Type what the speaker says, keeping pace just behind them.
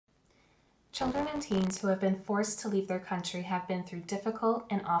Children and teens who have been forced to leave their country have been through difficult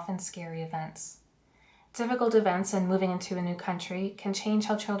and often scary events. Difficult events and moving into a new country can change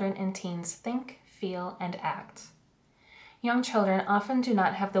how children and teens think, feel, and act. Young children often do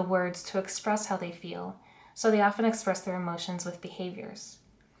not have the words to express how they feel, so they often express their emotions with behaviors.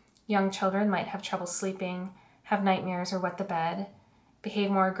 Young children might have trouble sleeping, have nightmares or wet the bed, behave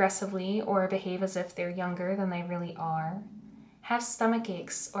more aggressively or behave as if they're younger than they really are, have stomach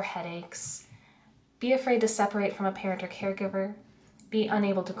aches or headaches, be afraid to separate from a parent or caregiver, be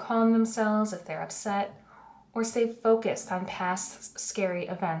unable to calm themselves if they're upset, or stay focused on past scary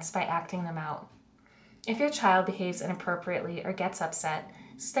events by acting them out. If your child behaves inappropriately or gets upset,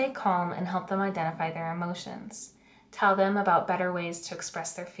 stay calm and help them identify their emotions. Tell them about better ways to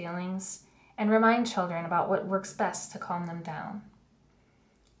express their feelings, and remind children about what works best to calm them down.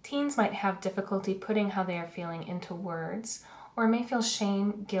 Teens might have difficulty putting how they are feeling into words, or may feel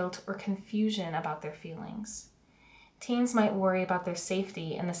shame, guilt, or confusion about their feelings. Teens might worry about their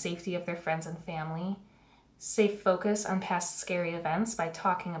safety and the safety of their friends and family, focus on past scary events by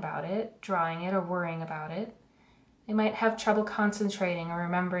talking about it, drawing it, or worrying about it. They might have trouble concentrating or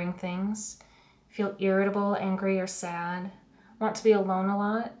remembering things, feel irritable, angry, or sad, want to be alone a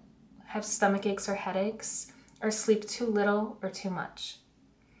lot, have stomach aches or headaches, or sleep too little or too much.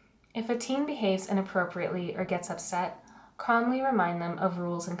 If a teen behaves inappropriately or gets upset, calmly remind them of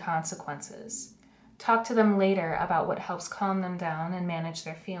rules and consequences. Talk to them later about what helps calm them down and manage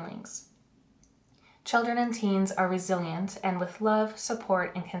their feelings. Children and teens are resilient, and with love,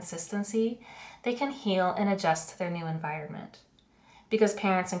 support, and consistency, they can heal and adjust to their new environment. Because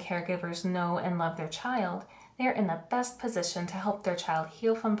parents and caregivers know and love their child, they are in the best position to help their child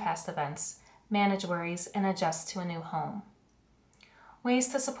heal from past events, manage worries, and adjust to a new home. Ways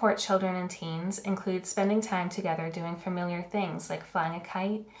to support children and teens include spending time together doing familiar things like flying a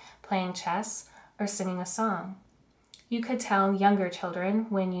kite, playing chess, or singing a song. You could tell younger children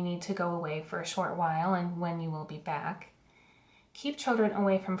when you need to go away for a short while and when you will be back. Keep children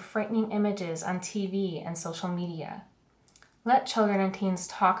away from frightening images on TV and social media. Let children and teens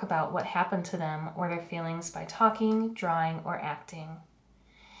talk about what happened to them or their feelings by talking, drawing, or acting.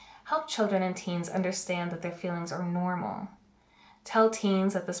 Help children and teens understand that their feelings are normal. Tell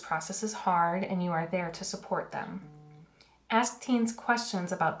teens that this process is hard and you are there to support them. Ask teens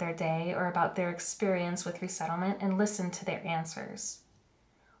questions about their day or about their experience with resettlement and listen to their answers.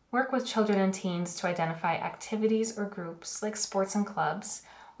 Work with children and teens to identify activities or groups like sports and clubs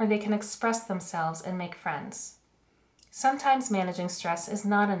where they can express themselves and make friends. Sometimes managing stress is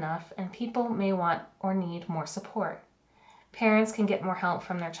not enough and people may want or need more support. Parents can get more help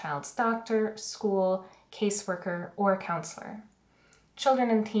from their child's doctor, school, caseworker, or counselor.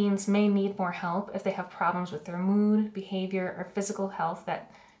 Children and teens may need more help if they have problems with their mood, behavior, or physical health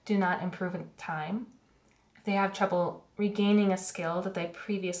that do not improve in time, if they have trouble regaining a skill that they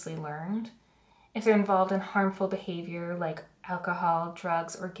previously learned, if they're involved in harmful behavior like alcohol,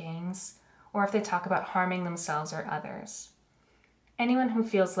 drugs, or gangs, or if they talk about harming themselves or others. Anyone who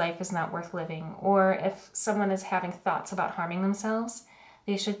feels life is not worth living, or if someone is having thoughts about harming themselves,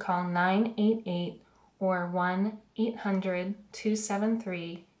 they should call 988 or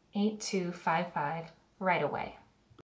 1-800-273-8255 right away.